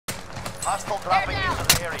Hostile dropping into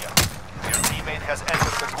the area. Your teammate has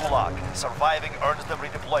entered the Gulag. Surviving earns them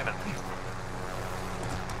redeployment.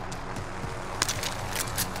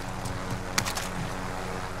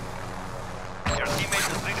 Your teammate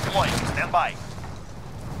is redeploying. Stand by.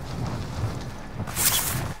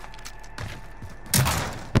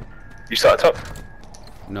 You start up?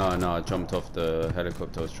 No, I jumped off the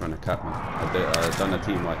helicopter. I was trying to cap me. I done a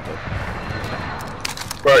team wipe though.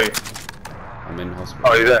 Where are you? I'm in hospital.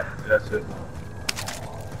 Oh, you're there. Yeah, that's it.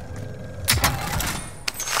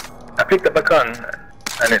 I picked up a gun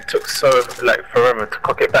and it took so like forever to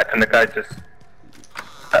cock it back, and the guy just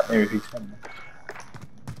tapped me with his gun.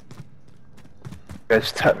 The guy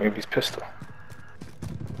just tapped me with his pistol.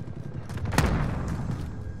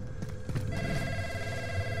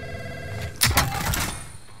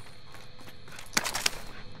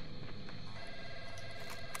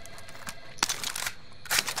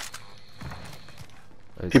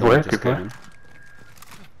 People here, people here.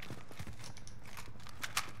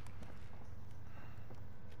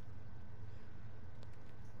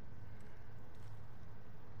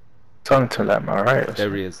 Turn to left, alright.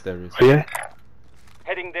 There he is, there he is. Oh, yeah?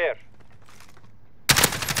 Heading there.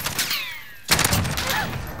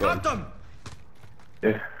 Got him.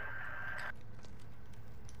 Yeah.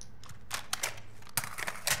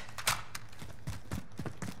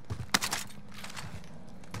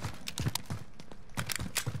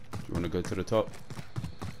 You want to go to the top?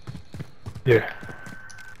 Yeah.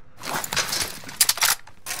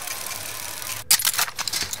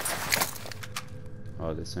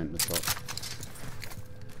 Oh, this ain't the top.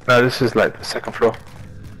 No, this is like the second floor.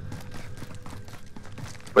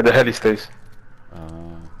 Where the heli stays.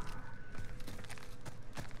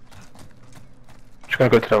 Just gonna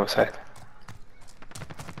go to the other side.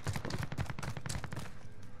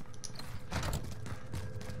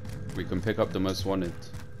 We can pick up the most wanted.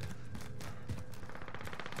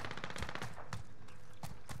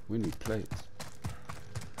 We need plates.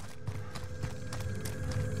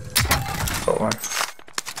 Got one.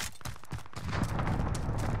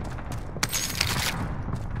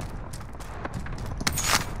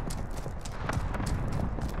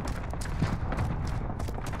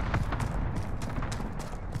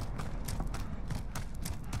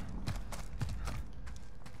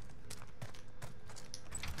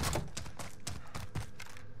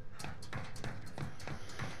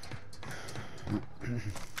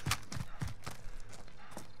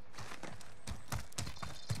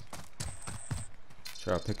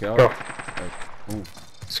 Should I pick it up? Go. Ooh.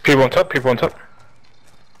 There's people on top, people on top.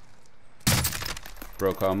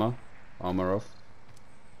 Broke armor. Armor off.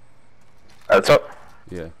 At the top.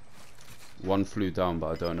 Yeah. One flew down,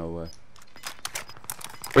 but I don't know where.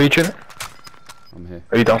 Where are you chilling? I'm here.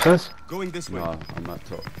 Are you downstairs? Going this way. Nah, I'm at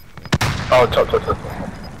top. Oh, top. You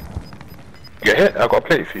get hit? I've got a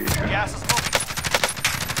plate for you. Gas is moving.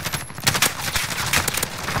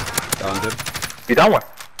 Downed him. You down one?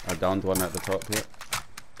 I downed one at the top, yeah.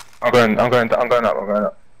 I'm going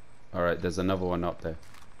up. Alright, there's another one up there.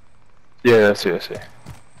 Yeah, I see.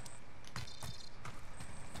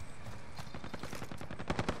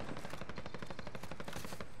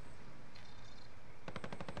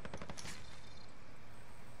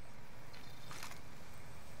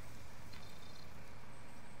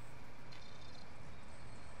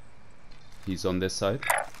 He's on this side.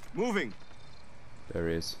 Moving. There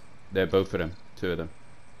he is. They're both of them. Two of them.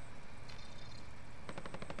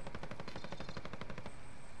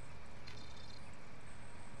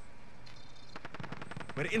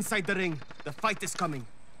 We're inside the ring. The fight is coming.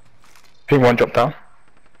 Ping one drop down.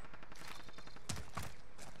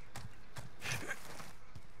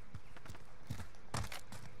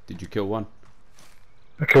 Did you kill one?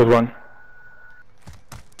 I killed one.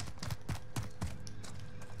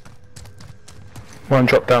 One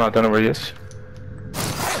dropped down, I don't know where he is.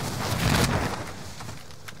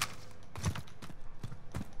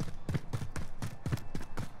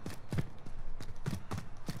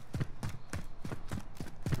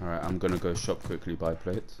 Alright, I'm gonna go shop quickly, buy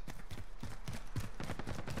plates.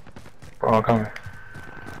 Oh, I'm coming.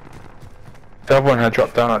 The other one had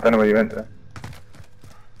dropped down, I don't know where you went there.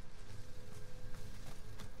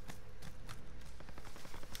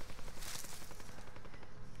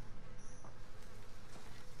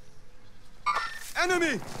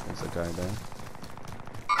 Enemy! There's a guy there.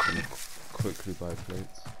 Gonna quickly buy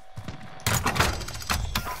plates.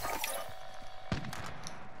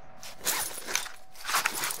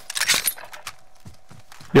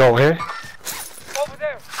 Yo, here? Over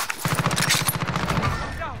there.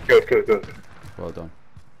 Good. Well done.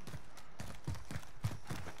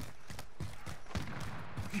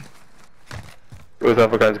 Where's the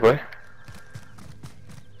other guy's boy?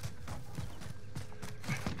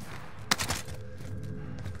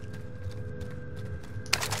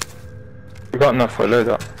 got enough for a load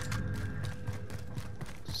up.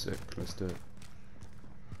 Sick, let's do it.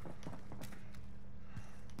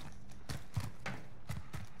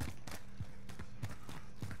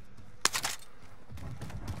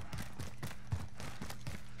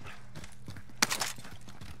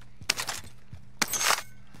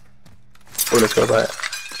 Oh, let's go buy it.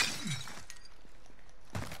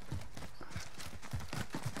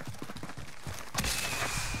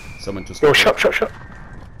 Someone just. Yo, shot.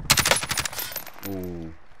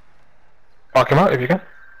 Ooh. Mark him out if you can.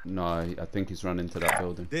 No, I think he's run into that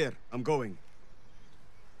building. There, I'm going.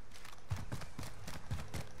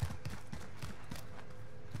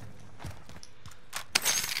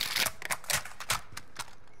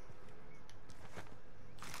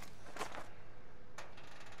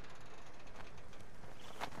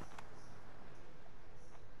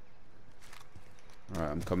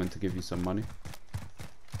 Alright, I'm coming to give you some money.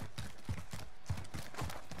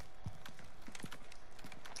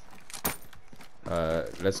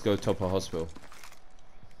 Let's go top of hospital.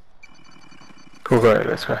 Cool, got it,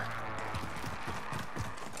 let's go.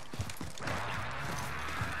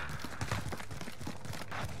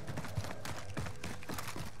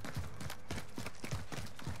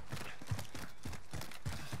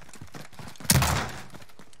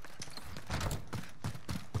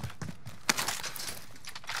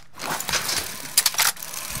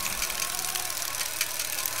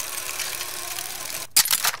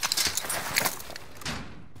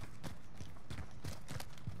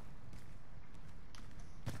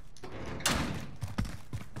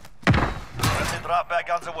 Friendly drop bag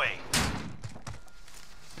on the way.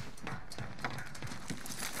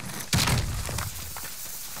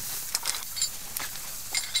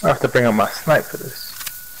 I have to bring up my snipe for this.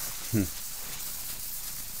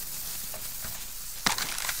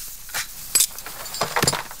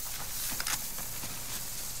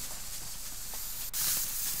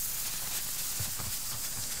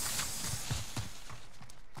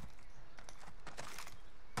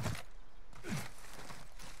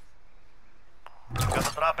 Got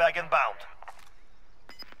the drop bag inbound.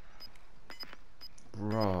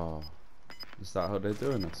 Bro, is that how they're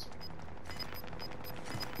doing us?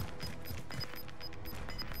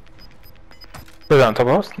 Put it on top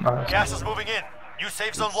of us? Nice. Gas is moving in. New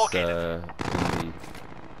safe zone located. In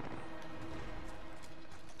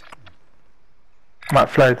Might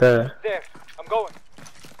fly there. There, I'm going.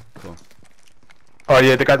 the, cool. Oh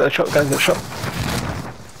yeah, the guy that shot,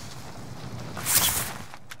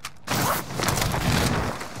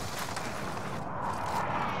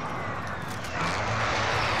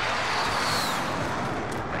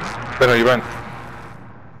 Don't know, you went.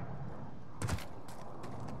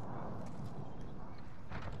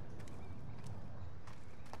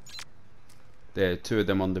 There are two of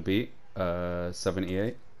them on the beat.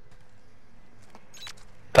 78.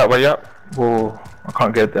 That way up? Whoa, I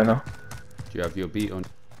can't get there now. Do you have your beat on?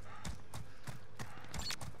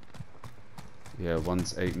 Yeah,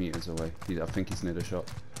 one's 8 meters away. I think he's near the shop.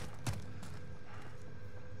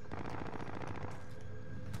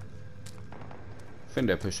 I think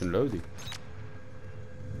they're pushing Lodi.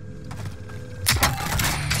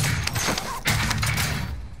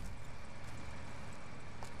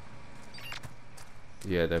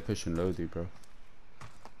 Yeah, they're pushing Lodi, bro.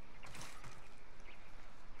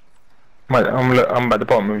 I'm at the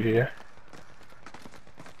bottom of you, yeah?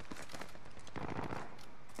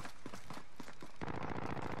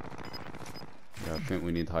 Yeah, I think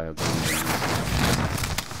we need higher ground than this.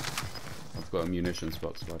 I've got a munitions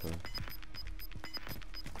box, by the way.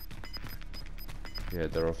 Yeah,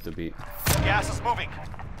 they're off the beat. Gas is moving.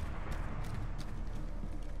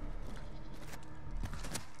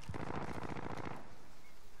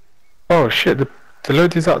 Oh shit, the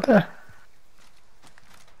load is out there.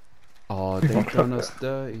 Oh, they've done us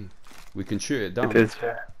dirty. We can shoot it down. It is,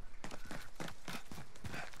 yeah.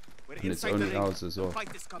 We're And it's inside the only ring. ours as well. The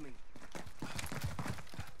fight is coming.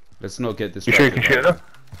 Let's not get You sure you distracted. can shoot it up?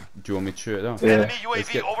 Do you want me to shoot it down? Yeah. Enemy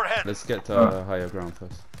UAV overhead. Let's get to higher ground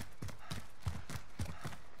first.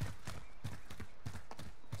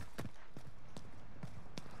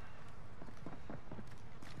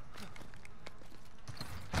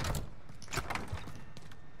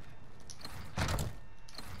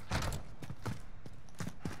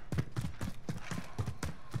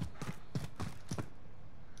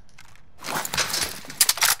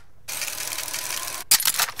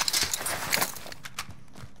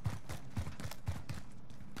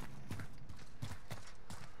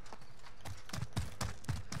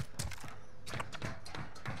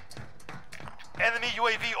 Enemy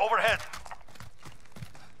UAV overhead.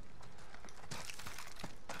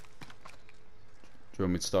 Do you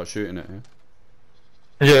want me to start shooting it here?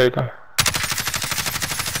 Yeah, go.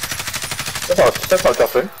 Step out,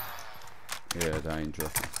 dropping. Yeah, that ain't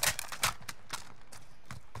dropping.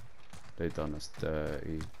 They done us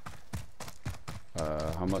dirty.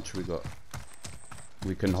 How much we got?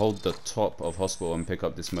 We can hold the top of hospital and pick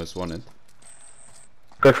up this most wanted.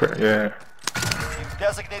 Go for it, yeah. You've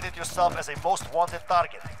designated yourself as a most wanted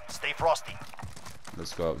target. Stay frosty.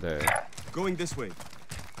 Let's go up there. Going this way.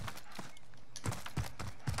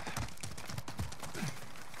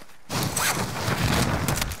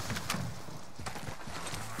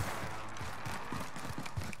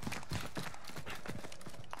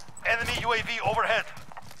 Enemy UAV overhead.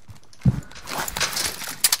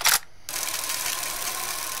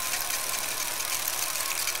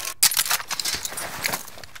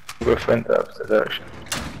 We'll fend up the direction.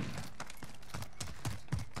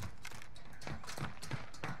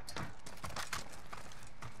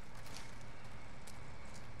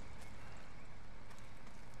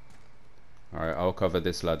 Alright, I'll cover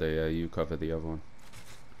this ladder, yeah, you cover the other one.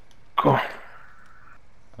 Cool.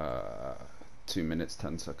 2 minutes,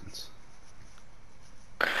 10 seconds.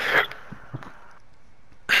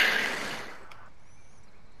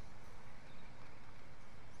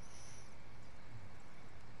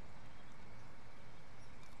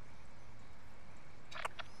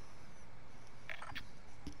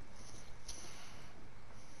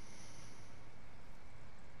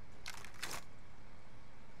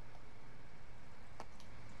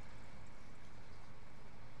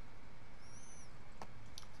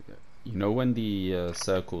 You know when the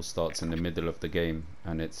circle starts in the middle of the game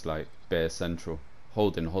and it's like bare central?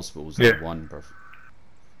 Holding hospitals like Yeah. one, bruv.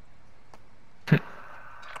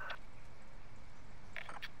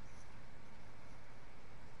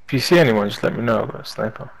 If you see anyone, just let me know. I've got a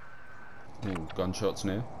sniper. Ooh, gunshots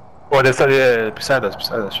near. Oh, there's yeah, beside us,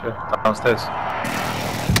 yeah. Downstairs.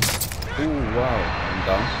 Ooh, wow, I'm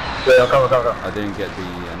down. Yeah, come. I didn't get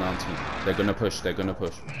the announcement. They're gonna push, they're gonna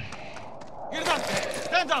push. Here's up!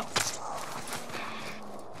 Stand up!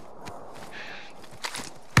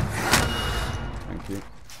 Thank you.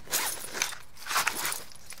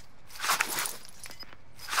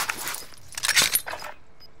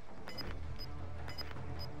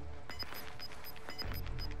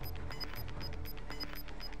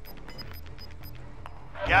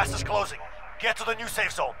 Gas is closing. Get to the new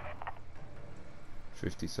safe zone.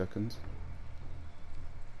 50 seconds.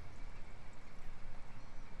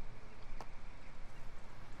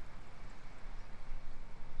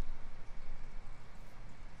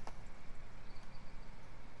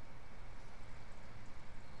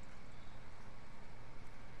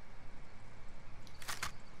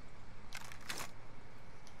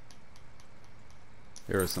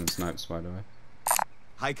 Here are some snipes, by the way.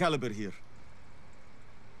 High caliber here.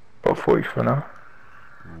 Got 40 for now.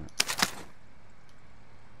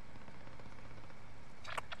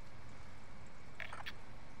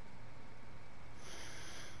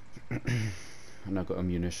 And I got a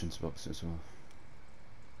munitions box as well.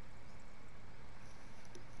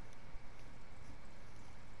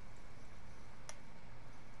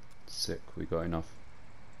 Sick, we got enough.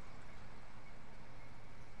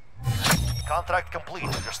 Contract complete.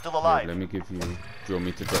 You're still Wait, alive. let me give you. Do you want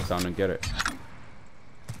me to drop down and get it?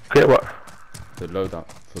 Get what? The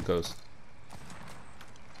loadout for Ghost.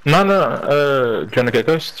 No. Do you wanna get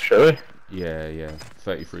Ghost straight away? Yeah.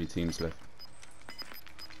 33 teams left.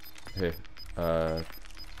 Here.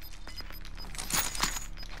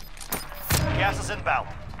 Gas is inbound.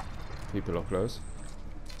 People are close.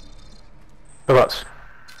 Whereabouts?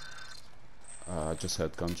 I just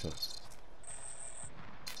heard gunshots.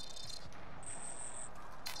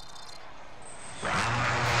 Do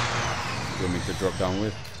you want me to drop down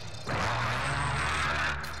with?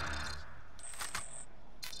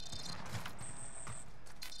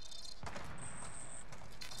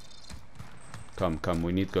 Come,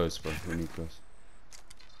 we need Ghosts, bro. We need Ghosts.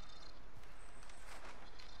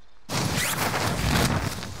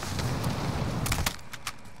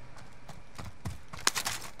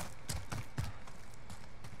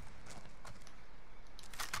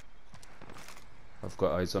 I've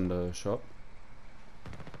got eyes on the shop.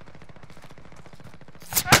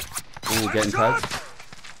 Ooh, getting tagged.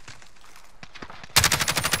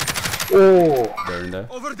 Oh! They're in there.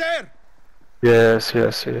 Over there! Yes.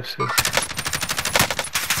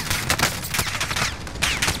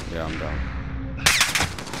 Yeah, I'm down.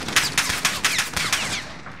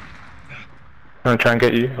 I'm gonna try and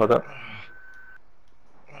get you, hold up.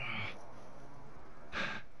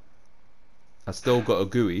 I still got a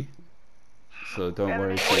GUI, so don't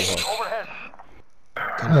worry too hard. Overhead.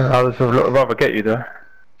 I would rather get you though.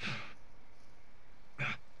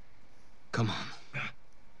 Come on.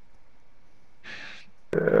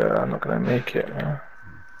 I'm not gonna make it, man.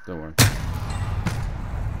 Don't worry.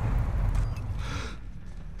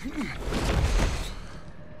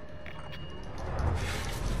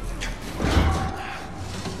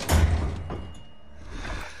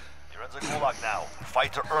 You're in the Gulag now.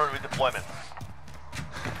 Fight to earn redeployment.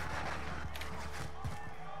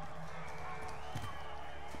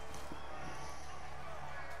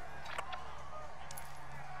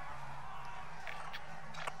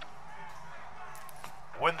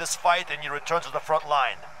 Win this fight and you return to the front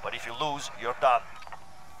line. But if you lose, you're done.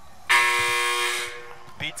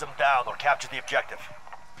 Beat them down or capture the objective.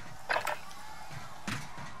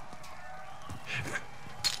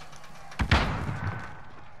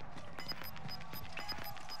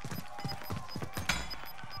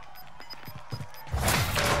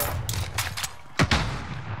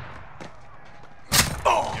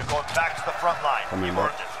 You're going back to the front line. You've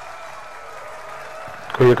earned it.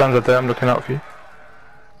 Cool, your guns are there, I'm looking out for you.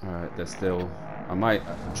 Alright, they're still... I might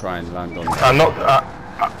try and land on... I'm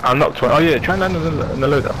knocked one. Oh yeah, try and land on the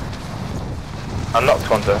loader. I'm knocked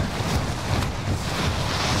one there.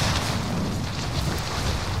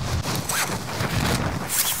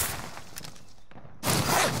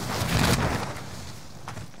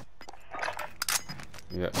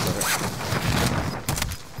 Yeah, got it.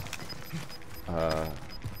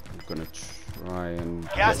 I'm gonna try and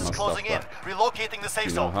Gas get is my closing stuff in. back. Relocating the safe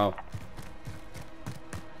You know zone. how?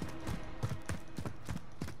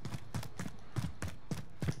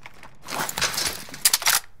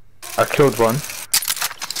 I killed one.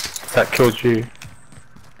 That killed you.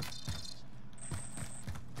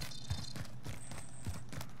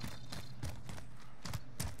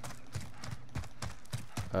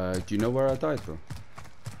 Do you know where I died, bro?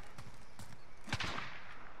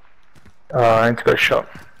 I need to go shop.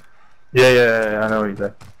 Yeah, I know where you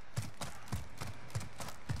died.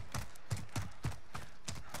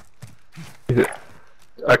 Is it?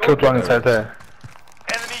 I killed one inside there.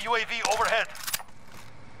 Enemy UAV overhead.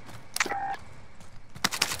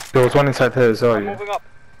 There was one inside here as well, yeah. Moving up.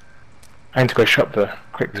 I need to go shop there,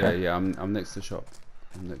 quick. Yeah, I'm next to shop.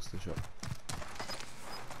 I'm next to shop.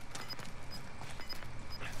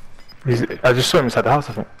 I just saw him inside the house,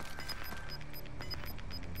 I think.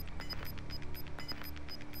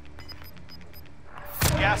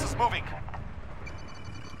 Gas is moving.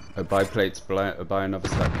 Buy plates, buy another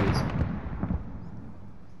stack, please.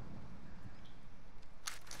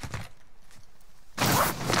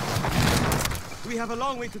 We have a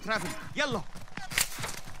long way to travel. Yellow.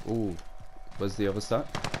 Ooh, where's the other stack?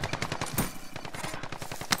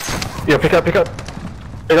 Yeah, pick up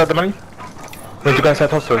the money. We need to go inside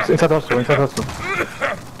hostel, inside hostel.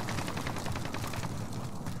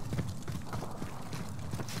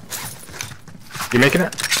 You making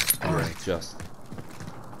it? Yeah, just.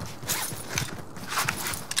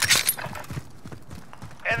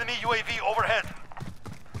 Enemy UAV overhead.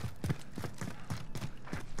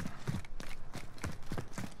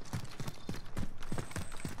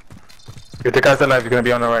 If the guy's alive, you're gonna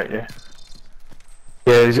be on the right, yeah?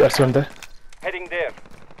 Yeah, I see him there. Heading there.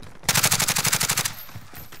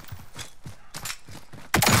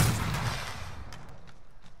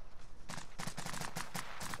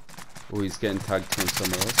 Oh, he's getting tagged from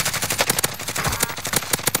somewhere else.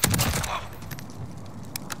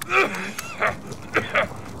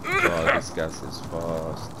 Oh, this gas is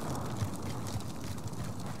fast.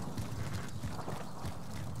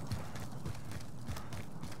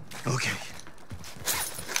 Okay.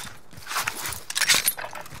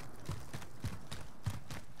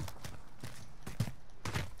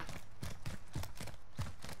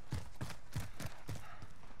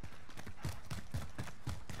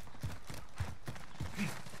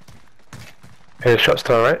 Hey, shot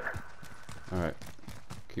star, right? Alright.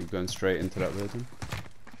 Keep going straight into that building.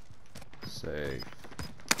 Safe.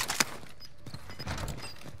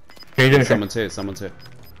 Can you do anything? Someone's here.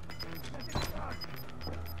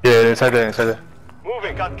 Yeah, inside there.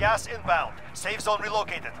 Moving. Got gas inbound. Safe zone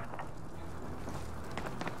relocated.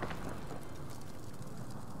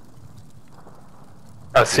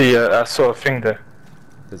 I see, I saw a thing there.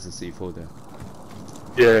 There's a C4 there.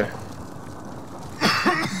 Yeah.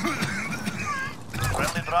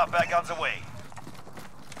 Friendly drop back on the way.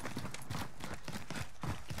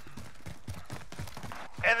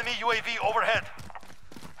 Enemy UAV overhead.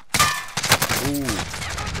 Ooh.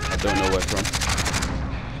 I don't know where from.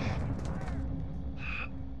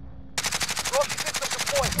 Rogue system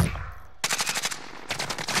deployed.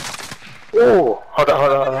 Oh, hold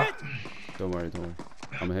on. Don't worry.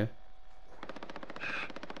 I'm here.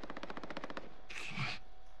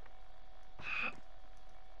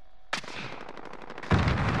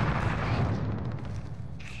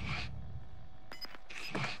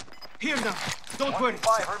 Here now. Don't worry.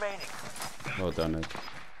 5 remaining. Well done, Ed.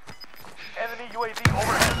 Enemy UAV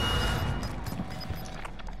overhead.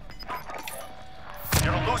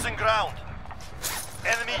 You're losing ground.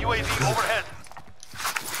 Enemy UAV overhead.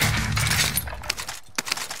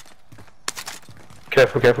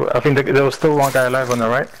 Careful, careful. I think there was still one guy alive on the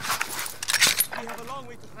right. We have a long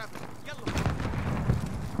way to travel. Yellow.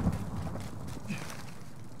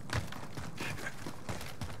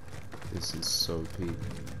 This is so peak.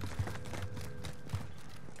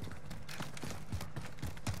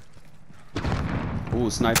 Ooh,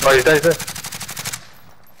 sniper. Oh, he's there, he's there.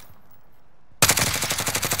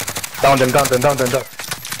 Down them, down them, down them, down.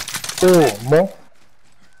 Oh, more?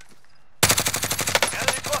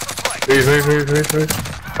 Enemy cluster strike. Move.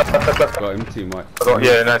 Got him, team white. Oh,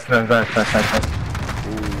 yeah, nice.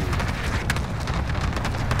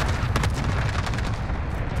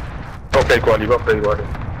 Okay, quality, well played, quality.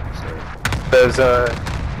 So, There's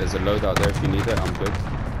there's a load out there if you need it. I'm good.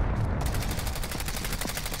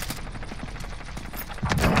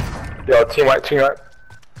 yeah, team white.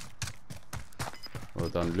 Well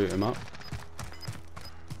done. Loot him up.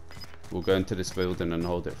 We'll go into this building and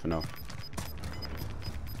hold it for now.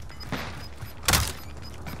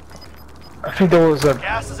 I think there was a...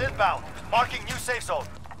 Gas is inbound. Marking new safe zone.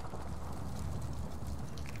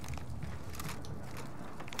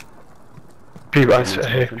 People, I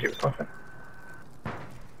hear people.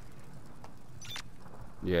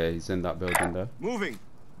 Yeah, he's in that building there. Moving.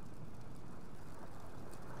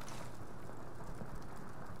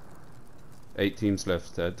 Eight teams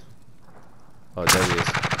left, Ed. Oh, there he is.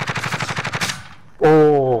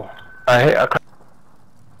 Oh, I can't...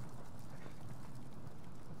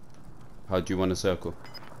 How do you want to circle?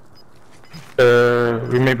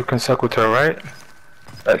 we maybe can circle to the right.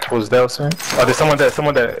 Towards there or something. Oh, there's someone there.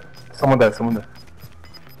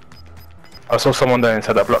 I saw someone there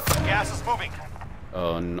inside that block. Gas is moving.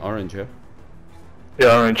 On orange, yeah?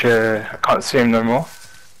 Yeah, orange, I can't see him no more.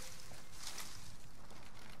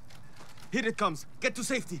 Here it comes. Get to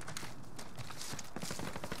safety.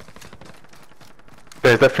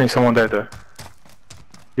 There's definitely someone there though.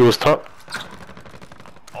 He was top.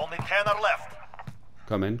 Only 10 are left.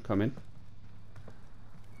 Come in.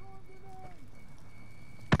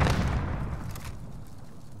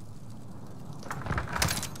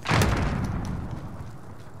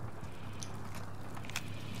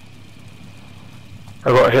 I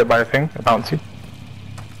got hit by a thing, a bouncy.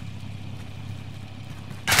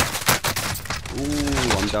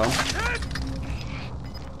 Ooh, I'm down.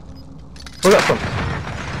 Where's that from?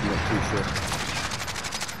 I'm not too sure.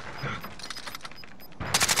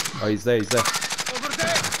 Oh, he's there. Over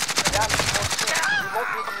there. Gas is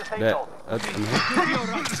relocating the safe There. zone. I'm here. You'll be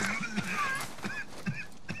alright.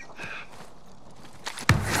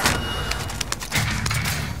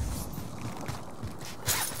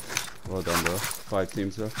 Well done, bro. 5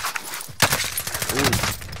 teams left. Ooh.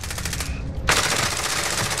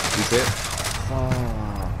 He's it.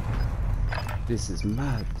 Oh, this is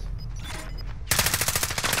mad.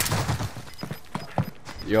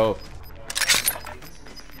 Yo.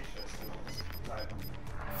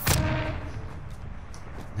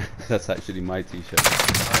 That's actually my t-shirt.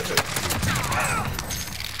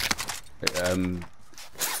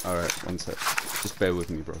 Alright, one sec. Just bear with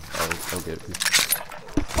me, bro. I'll get it.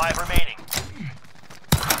 5 remaining.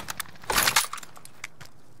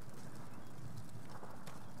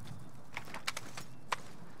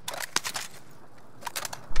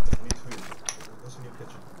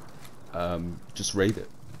 Just raid it.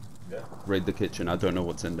 Yeah. Raid the kitchen. I don't know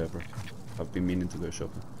what's in there, bro. I've been meaning to go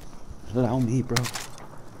shopping. Allow me, bro.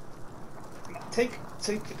 Take it.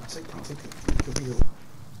 You'll be here.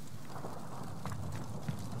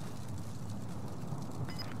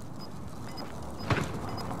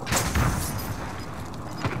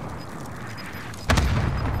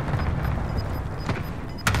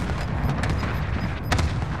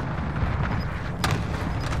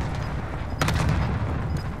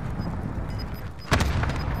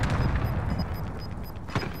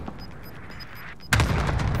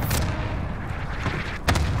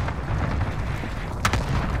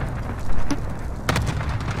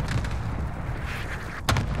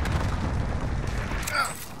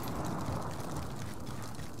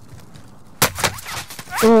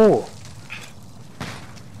 Oh!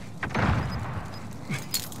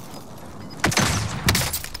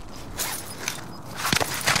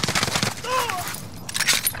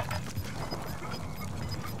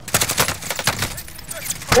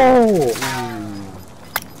 Oh!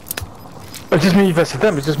 It's just me versus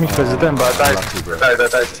them, but I Unlucky, bro.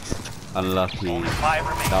 died. Unlucky. 5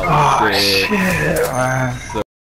 remaining. That was Oh great. shit, man.